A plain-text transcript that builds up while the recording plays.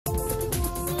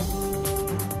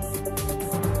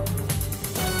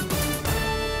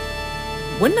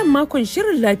Wannan makon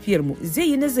shirin lafiyarmu zai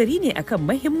yi nazari ne akan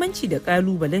mahimmanci da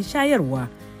kalubalen shayarwa,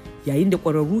 yayin da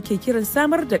ƙwararru ke kiran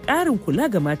samar da ƙarin kula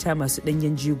ga mata masu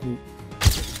ɗanyen jego.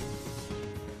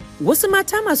 Wasu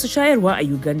mata masu shayarwa a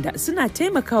Uganda suna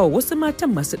taimakawa wasu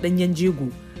matan masu ɗanyen jego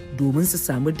domin su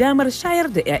samu damar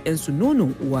shayar da 'ya'yansu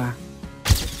nonon uwa.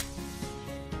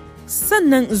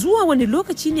 Sannan zuwa wani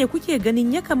lokaci ne kuke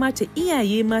ganin ya kamata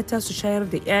iyaye mata su shayar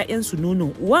da 'ya'yansu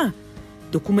nonon uwa?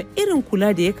 Da kuma irin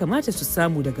kula da ya kamata su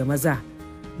samu daga maza.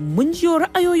 Mun jiyo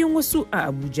ra'ayoyin wasu a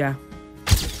Abuja.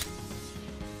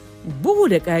 Bugu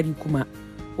da ƙari kuma,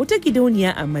 wata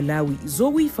gidauniya a Malawi,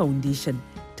 Zoe Foundation,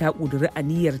 ta ƙudiri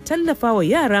aniyar tallafawa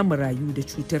yara marayu da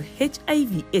cutar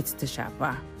HIV/AIDS ta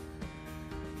shafa.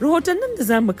 Rahotannin da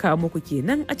za mu kawo muku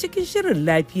kenan a cikin shirin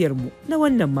lafiyarmu na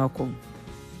wannan makon.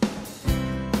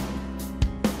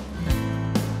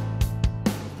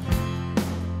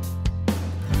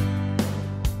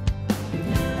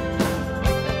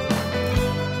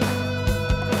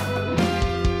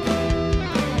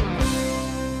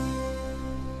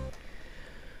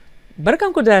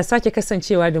 Barkanku da sake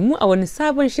kasancewa da mu a wani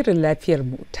sabon shirin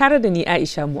lafiyarmu tare da ni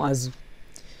Aisha Mu'azu.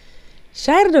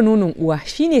 Shayar da nonon uwa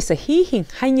shine sahihin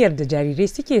hanyar da jarirai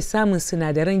suke samun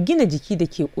sinadaran gina jiki da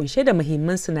ke kunshe da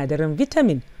muhimman sinadaran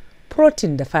vitamin,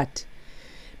 protein da fat.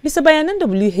 Bisa bayanan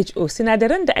WHO,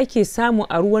 sinadaran da ake samu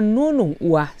a ruwan nonon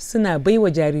uwa suna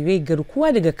baiwa jarirai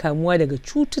garkuwa daga kamuwa daga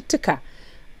cututtuka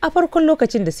a farkon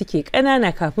lokacin da suke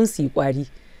ƙanana kafin su yi ƙwari.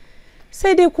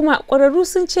 Sai dai kuma ƙwararru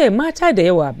sun ce mata da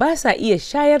yawa ba sa iya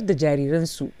shayar da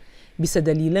jariransu bisa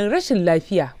dalilan rashin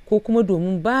lafiya ko kuma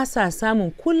domin ba sa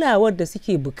samun kulawar da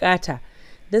suke bukata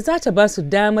da za ta ba su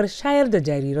damar shayar da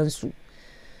jariransu.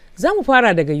 Za mu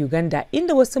fara daga Uganda,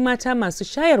 inda wasu mata masu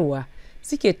shayarwa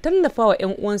suke tallafawa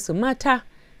 'yan uwansu mata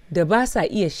da ba sa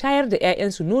iya shayar da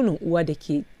 'ya'yansu nonon uwa da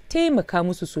ke taimaka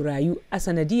musu su rayu a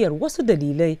sanadiyar wasu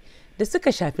dalilai da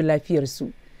suka shafi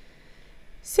lafiyarsu.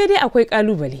 Sai dai akwai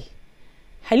ƙalubale.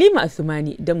 Halima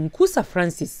Athumani da Mkusa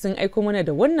Francis sun aiko mana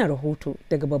da wannan rahoto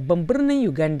daga babban birnin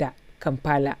Uganda,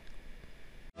 Kampala.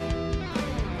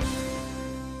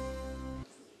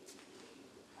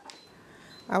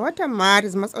 A watan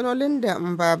Maris, matsalolin da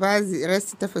Mbabazi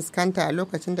Resti ta fuskanta a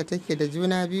lokacin da take da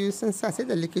juna biyu sun sa sai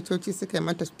da likitoci suka yi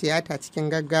mata tiyata cikin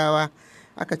gaggawa.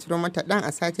 Aka ciro mata ɗan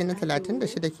a sati na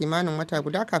 36 kimanin wata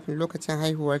guda kafin lokacin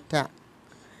haihuwarta.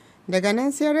 Daga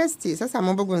nan sai Resti ta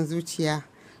samu bugun zuciya.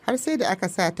 Har sai da aka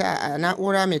sa ta a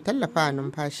na'ura mai tallafa a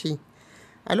numfashi.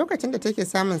 A lokacin da take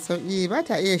samun sauƙi ba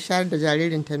ta iya shayar da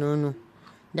jaririnta nono,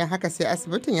 don haka sai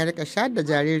asibitin ya rika shayar da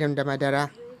jaririn da madara.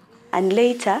 And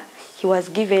later he was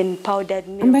given powdered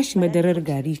milk. An ba shi madarar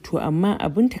gari, to amma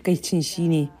abin takaicin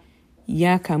shine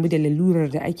ya kamu da lalurar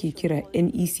da ake kira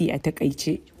NEC a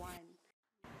takaice.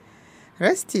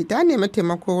 Resti ta nemi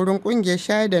taimako wurin ƙungiyar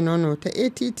shayar da nono ta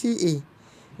ATTA,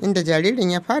 inda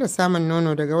jaririn ya fara samun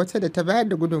nono daga wata da ta bayar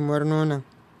da gudunmuwar nonon.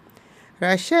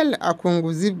 Rachel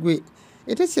Akunguzigwe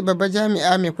ita ce babbar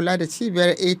jami'a mai kula da cibiyar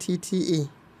ATTA.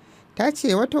 Ta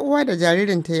ce wata uwa da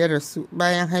jaririnta ya rasu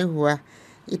bayan haihuwa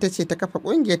ita ce ta kafa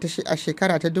kungiyar ta a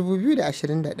shekara ta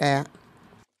 2021.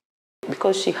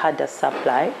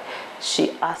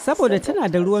 Saboda tana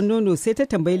da ruwan nono sai ta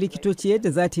tambayi likitoci yadda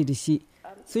za ta yi da shi.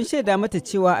 Sun shaida mata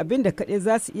cewa abin da kaɗai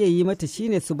za su iya yi mata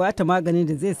shine su ba ta maganin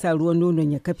da zai sa ruwan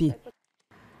nonon ya kafe.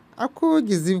 Ako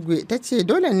Gizigwe ta ce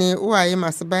dole ne uwaye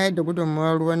masu bayar da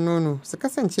gudunmawar ruwan nono su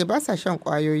kasance ba sa shan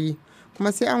ƙwayoyi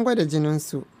kuma sai an gwada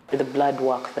jininsu.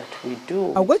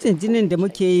 A gwajin jinin da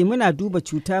muke yi muna duba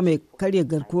cuta mai karya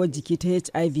garkuwar jiki ta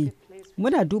HIV,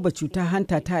 muna duba cutar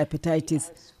hanta ta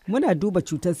hepatitis, muna duba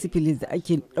cutar syphilis da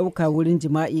ake ɗauka wurin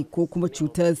jima'i ko kuma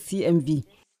cutar CMV.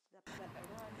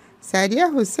 Sadiya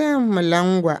Hussein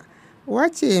Mulangwa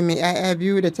wace mai 'ya'ya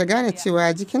biyu da ta gane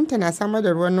cewa jikinta na samar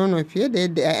da ruwan nono fiye da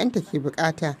yadda 'ya'yanta ke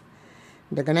bukata.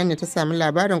 Daga nan ne ta sami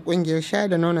labarin kungiyar shayar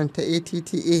da nonon ta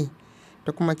ATTA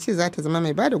da kuma ce za ta zama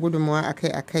mai bada gudunmawa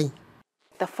akai-akai.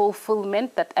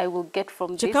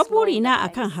 Cikar burina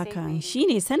akan hakan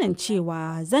shine sanin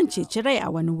cewa zan ceci rai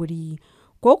a wani wuri,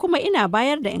 ko kuma ina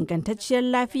bayar da ingantacciyar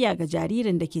lafiya ga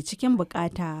jaririn da ke cikin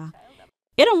bukata.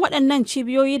 Irin waɗannan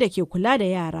cibiyoyi da ke kula da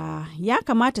yara ya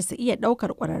kamata su iya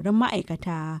ɗaukar ƙwararrun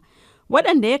ma'aikata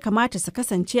waɗanda ya kamata su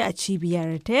kasance a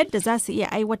cibiyar ta yadda za su iya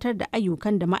aiwatar da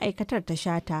ayyukan da ma'aikatar ta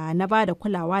shata na ba da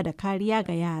kulawa da kariya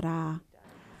ga yara.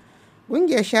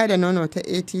 Ƙungiyar sha da nono ta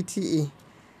ATTA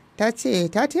ta ce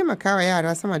ta taimaka wa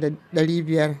yara sama da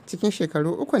 500 cikin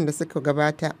shekaru 3 da suka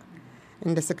gabata,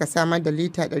 inda suka samar da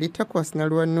lita 800 na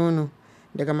ruwan nono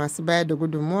daga masu bayar da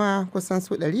gudunmuwa kusan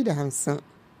su 150.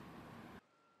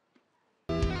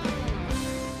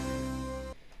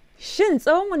 Shin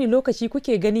tsawon wani lokaci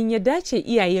kuke ganin ya dace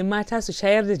iyaye mata su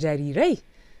shayar da jarirai?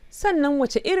 Sannan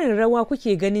wace irin rawa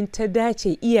kuke ganin ta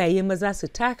dace iyaye maza su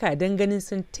taka don ganin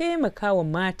sun taimaka wa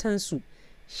matansu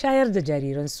shayar da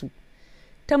jariransu?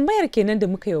 Tambayar kenan da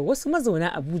muka yi wa wasu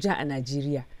mazauna Abuja a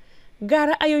Najeriya. Ga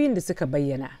ra'ayoyin da suka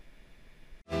bayyana.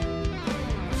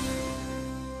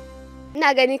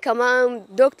 Ina gani kamar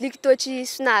likitoci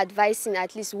suna advising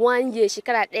at least 1 year,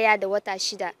 shekara 1 da wata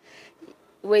 6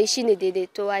 wai shine daidai.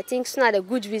 To I think suna da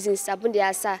good reasons abin da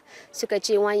ya sa suka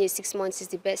ce 1 year 6 months is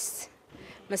the best.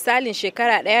 Misalin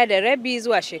shekara 1 da rabi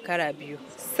zuwa shekara 2,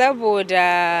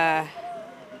 saboda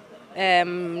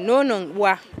nonon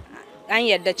uwa an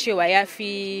yarda cewa ya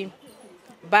fi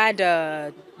ba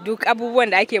da duk abubuwan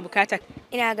da ake bukata.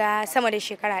 Ina ga sama da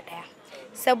shekara 1,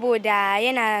 saboda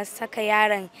yana saka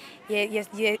yaron ya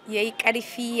yi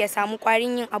ƙarfi, ya samu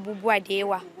ƙwarin yin abubuwa da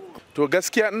yawa. To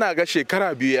gaskiya ina ga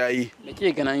shekara 2 yayi. Da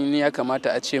ke ganin ya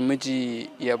kamata a ce miji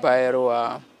ya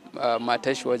bayarwa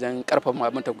matar shi wajen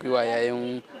karfafa mata gwiwa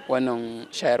yayin wannan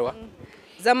shayarwa.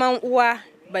 Zaman uwa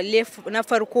balle na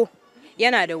farko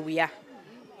yana da wuya,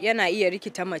 yana iya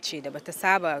rikita mace da bata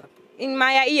saba. In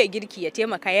ma ya iya girki ya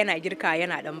taimaka yana girka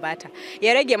yana dan bata,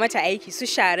 ya rage mata aiki su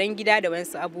sharan gida da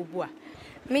wasu abubuwa.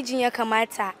 Mijin ya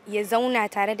kamata ya zauna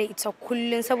tare da ita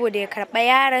kullum saboda ya karɓa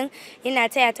yaron, yana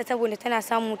taya ta saboda tana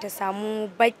samu ta samu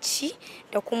bacci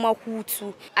da kuma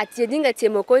hutu. A ya dinga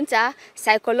taimakonta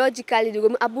psychologically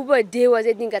domin abubuwa da yawa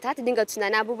zai dinga ta dinga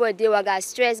tunanin abubuwa da yawa ga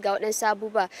stress ga waɗansu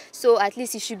abubuwa. So at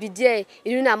least you should be there,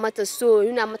 ya nuna mata so, ya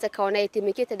nuna mata kauna, ya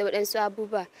taimake ta da waɗansu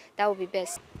abubuwa. That would be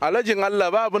best. Alhajin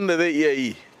Allah ba abin da zai iya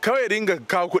yi, kawai dinga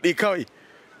kawo kuɗi kawai.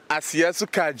 A siya su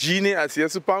kaji ne, a siya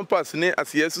su pampers ne, a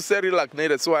siya su Cerelac ne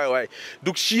da su waye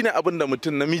duk shi ne abin da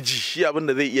mutum namiji shi abin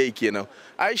da zai iya yi kenan.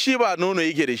 Ai shi ba nono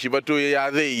yake da shi ba, to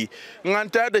ya zai yi? In an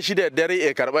tada shi da dare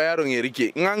ya karba yaron ya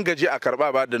rike, in an gaji a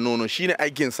karba ba da nono, shi ne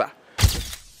aikinsa.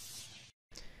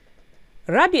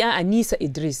 Rabi'a Anisa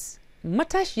Idris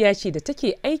matashiya ce da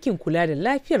take aikin kula da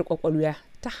lafiyar kwakwalwa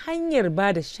ta hanyar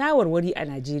ba da shawarwari a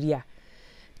Najeriya.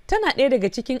 Tana ɗaya daga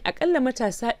cikin akalla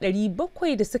matasa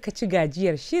 700 da suka ci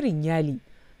gajiyar shirin Yali,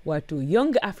 wato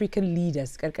Young African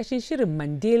Leaders, ƙarƙashin shirin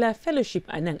Mandela Fellowship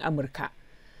a nan Amurka.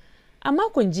 A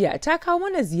makon jiya ta kawo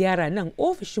mana ziyara nan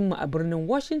ofishinmu a birnin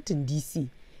Washington DC,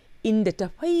 inda ta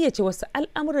fayyace wasu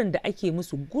al'amuran da ake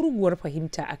musu gurguwar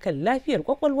fahimta akan lafiyar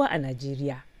kwakwalwa a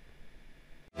Najeriya.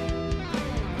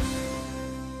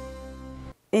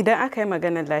 Idan aka yi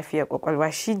maganar lafiyar kwakwalwa,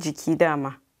 shi jiki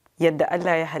dama yadda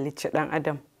Allah ya halicci ɗan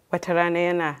adam, wata rana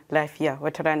yana lafiya,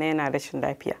 wata rana yana rashin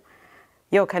lafiya.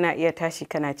 Yau kana iya tashi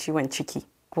kana ciwon ciki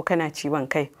ko kana ciwon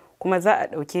kai, kuma za a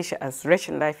ɗauke shi as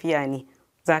rashin lafiya ne,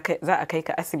 za a kai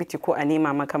ka asibiti ko a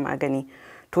nema maka magani.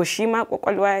 To shi ma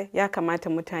kwakwalwa ya kamata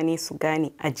mutane su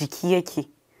gane a jiki yake,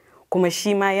 kuma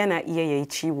shi ma yana iya yayi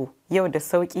ciwo, yau da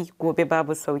sauki gobe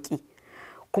babu sauki,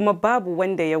 kuma babu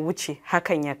wanda ya wuce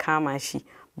hakan ya kama shi.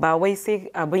 Ba wai sai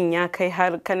abin ya kai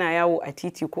har kana yawo a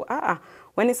titi ko a'a,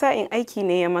 wani sa'in aiki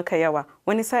ne ya maka yawa,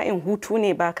 wani sa'in hutu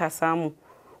ne baka samu,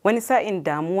 wani sa'in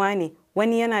damuwa ne,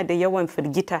 wani yana da yawan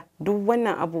firgita. Duk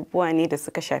wannan abubuwa ne da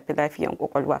suka shafi lafiyan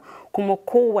kwakwalwa, kuma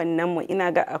kowannenmu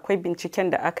ina ga akwai binciken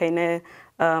da aka yi na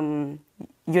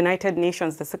United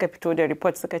Nations da suka fito da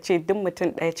report suka ce duk mutum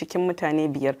ɗaya cikin mutane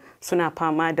 5 suna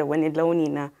fama da wani launi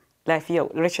na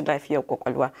rashin lafiyar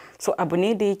kwakwalwa. So abu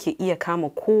ne da yake iya kama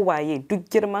kowaye, duk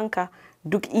girmanka,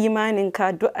 duk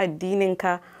imaninka, duk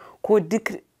addininka, ko duk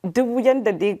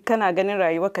yanda dai kana ganin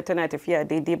rayuwarka tana tafiya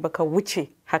daidai, baka wuce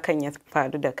hakan ya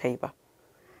faru da kai ba.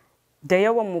 Da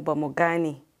yawan mu ba mu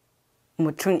gane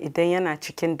mutum idan yana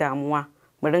cikin damuwa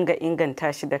mu ringa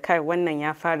inganta shi da kai wannan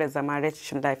ya fara zama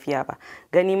rashin lafiya ba.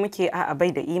 Gani muke a'a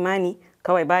bai da imani,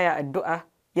 kawai baya addu'a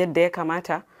yadda ya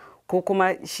kamata, ko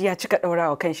kuma shi ya cika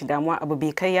ɗaurawa kanshi damuwa, abu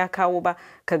bai kai ya kawo ba.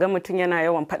 Kaga mutum yana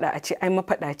yawan faɗa, a ce ai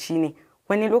mafaɗaci ne.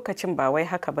 Wani lokacin ba wai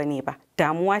haka bane ba,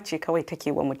 damuwa ce kawai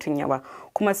take wa mutum yawa.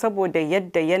 Kuma saboda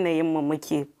yadda yanayin mu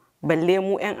muke, balle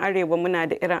mu 'yan arewa muna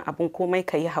da irin abin komai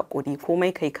ka yi haƙuri,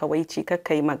 komai ka yi kawaici, kar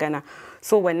ka yi magana.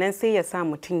 So wannan sai ya sa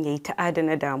mutum ya yi ta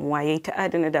adana damuwa, ya yi ta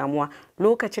adana damuwa.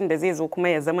 Lokacin da zai zo kuma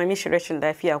ya zama mishi rashin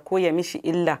lafiya ko ya mishi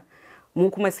illa,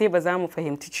 mu kuma sai ba za mu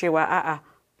fahimci cewa a'a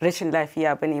rashin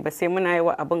lafiya bane ba, sai muna yi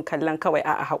wa abin kallon kawai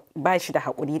a'a ba shi da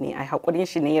haƙuri ne, ai haƙurin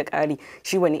shi ne ya ƙare,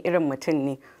 shi wani irin mutum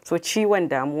ne. So ciwon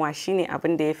damuwa shine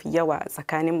abin da ya fi yawa a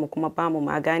tsakanin mu, kuma ba mu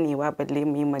ma ganewa balle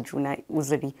mu yi ma juna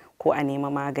uzuri ko a nema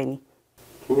magani.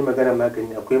 Kin yi magana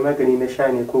magani, akwai magani na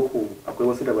sha ne ko akwai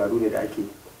wasu dabaru ne da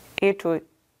ake? To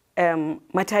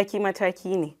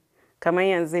mataki ne. Kamar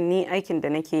yanzu ni aikin da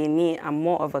nake ni I'm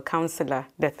more of a counselor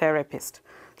da therapist.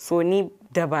 So ni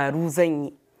dabaru zan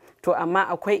yi. to amma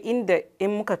akwai inda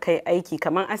in muka kai aiki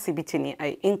kamar asibiti ne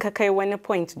in ka kai wani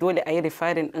point dole a yi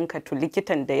referring ɗinka to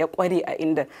likitan da ya ƙware a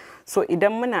inda, so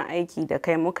idan muna aiki da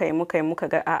kai muka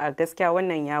ga a'a gaskiya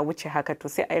wannan ya wuce haka, to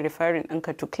sai a yi referring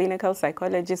ɗinka to clinical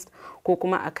psychologist ko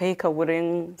kuma a kai ka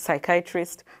wurin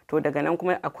psychiatrist, to daga nan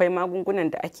kuma akwai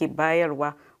magungunan da ake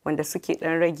bayarwa wanda suke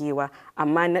ɗan ragewa,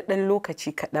 amma na ɗan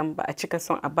lokaci kaɗan, ba a cika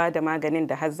son a bada maganin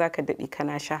da har zaka daɗe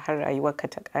kana sha har rayuwarka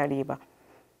ta ƙare ba.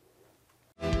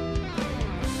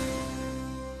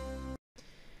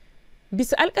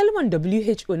 Bisa alƙalman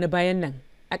WHO na bayan nan,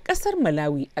 a ƙasar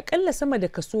Malawi aƙalla sama da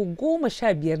kaso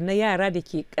 15 na yara da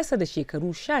ke ƙasa da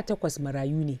shekaru 18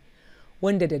 marayu ne,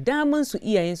 wanda da daman su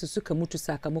iyayensu suka mutu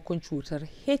sakamakon cutar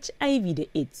HIV da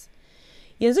AIDS.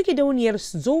 Yanzu gidauniyar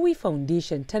Zoe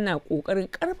Foundation tana ƙoƙarin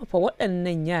ƙarfafa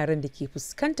waɗannan yaran da ke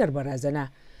fuskantar barazana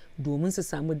domin su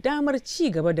samu damar ci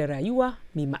gaba da rayuwa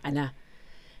mai ma'ana.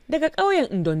 Daga ƙauyen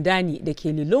Ndondani da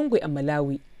ke Lilongwe a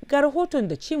Malawi, ga rahoton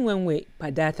da Chinwenwe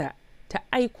Padata ta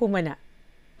aiko mana.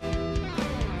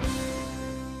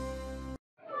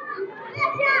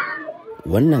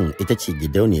 Wannan ita ce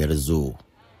gidauniyar Zo,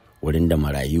 wurin da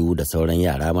marayu da sauran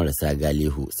yara marasa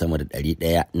galihu sama da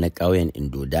 100 na ƙauyen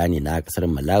Indodani na ƙasar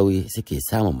Malawi suke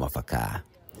samun mafaka.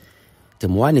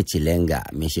 Tumwani Chilenga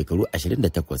mai shekaru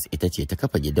 28 ita ce ta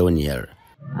kafa gidauniyar.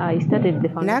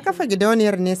 Na kafa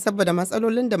gidauniyar ne saboda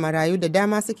matsalolin da marayu da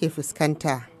dama suke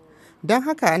fuskanta. Don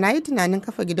haka na yi tunanin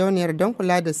kafa gidauniyar don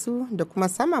kula da su da kuma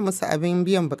sama musu abin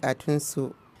biyan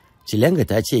bukatunsu. Chilenga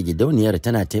ta ce gidauniyar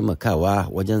tana taimakawa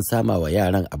wajen sama wa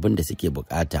yaran abin da suke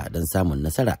bukata don samun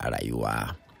nasara a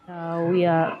rayuwa.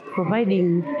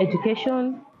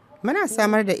 Muna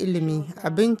samar da ilimi,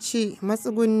 abinci,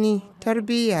 matsugunni,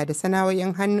 tarbiyya da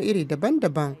sana'o'in hannu iri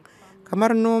daban-daban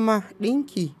kamar noma,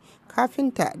 ɗinki,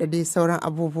 kafinta da dai sauran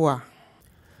abubuwa.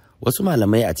 Wasu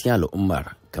malamai a cikin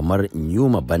al'ummar kamar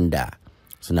Nyuma Banda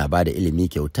suna ba da ilimi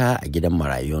kyauta a gidan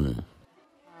marayun.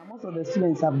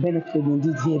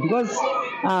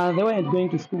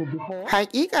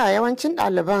 Hakika yawancin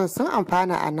ɗaliban sun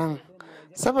amfana a nan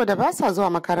saboda ba sa zuwa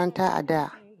makaranta a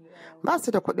da, ba su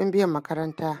da kuɗin biyan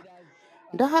makaranta.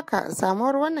 Don haka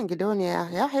samuwar wannan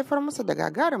gidauniya ya haifar musu da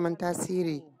gagarumin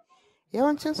tasiri.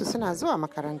 Yawancinsu suna zuwa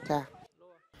makaranta.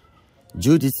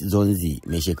 Judith Zonzi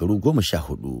mai shekaru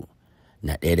 14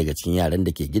 na ɗaya daga cikin yaran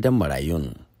da ke gidan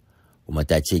marayun, kuma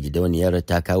ta ce gidauniyar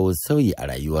ta kawo sauyi a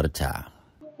rayuwarta.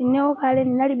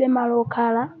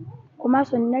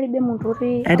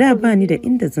 A da ba ni da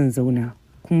inda zan zauna,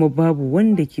 kuma babu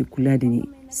wanda ke kula da ni.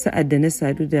 Sa'ad da na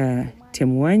sadu da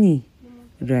Temwani,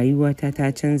 rayuwata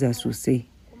ta canza sosai.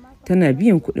 Tana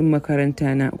biyan kuɗin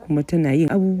makaranta na kuma tana yin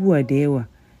abubuwa da yawa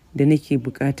da nake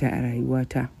bukata a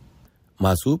rayuwata.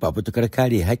 Masu fafutukar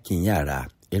kare hakkin yara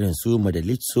irin su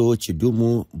Madalitso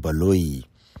Chidumu Baloyi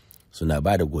suna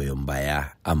ba da goyon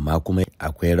baya, amma kuma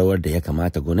akwai rawar da ya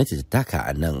kamata gwamnati ta taka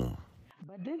a nan.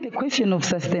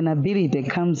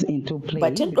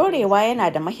 Batun ɗorewa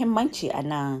yana da mahimmanci a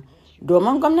nan,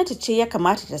 domin gwamnati ce ya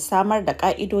kamata ta samar da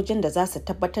ƙa'idojin da za su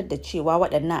tabbatar da cewa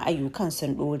waɗannan ayyukan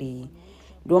sun ɗore.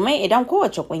 Domin idan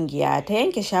kowace ƙungiya ta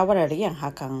yanke shawarar yin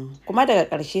hakan, kuma daga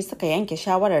ƙarshe suka yanke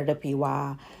shawarar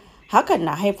rufewa, hakan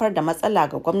na haifar da matsala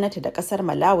ga gwamnati da ƙasar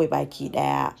Malawi baki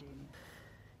ɗaya.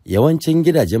 Yawancin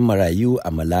gidajen marayu a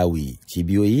Malawi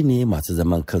cibiyoyi ne masu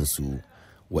zaman kansu,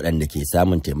 waɗanda ke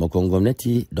samun taimakon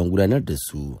gwamnati don gudanar da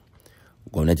su.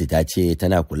 Gwamnati ta ce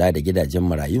tana kula da gidajen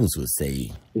marayun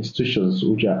sosai.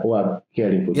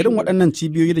 Irin waɗannan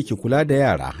cibiyoyi da ke kula da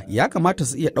yara ya kamata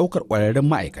su iya ɗaukar ƙwararrun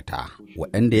ma'aikata,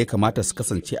 waɗanda ya kamata su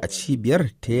kasance a cibiyar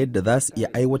ta yadda za su iya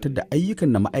aiwatar da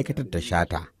ayyukan da ma'aikatar ta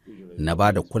shata na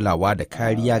ba da kulawa da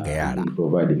kariya ga yara.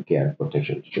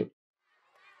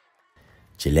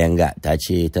 Chilenga ta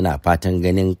ce tana fatan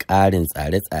ganin ƙarin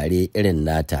tsare-tsare irin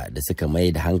nata da suka mai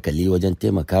da hankali wajen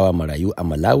taimakawa marayu a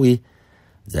Malawi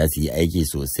za su yi aiki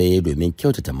sosai domin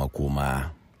kyautata makoma.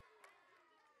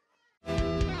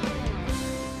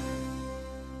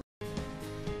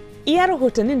 Iya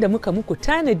rahotannin da muka muku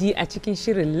tanadi a cikin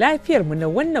shirin lafiyarmu na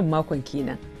wannan makon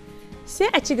kenan. Sai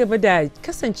a ci gaba da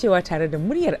kasancewa tare da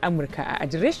muryar Amurka a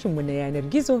adireshinmu na yanar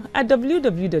gizo a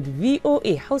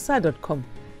www.voahausa.com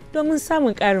domin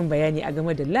samun ƙarin bayani a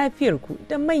game da lafiyarku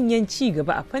da manyan ci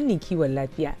gaba a fannin kiwon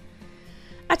lafiya.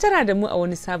 A tara da mu a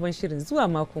wani sabon shirin zuwa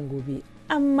makon gobe,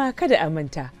 amma kada a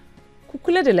manta, ku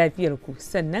kula da lafiyarku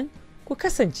sannan ku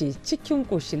kasance cikin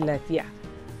ƙoshin lafiya.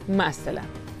 Ma'asala.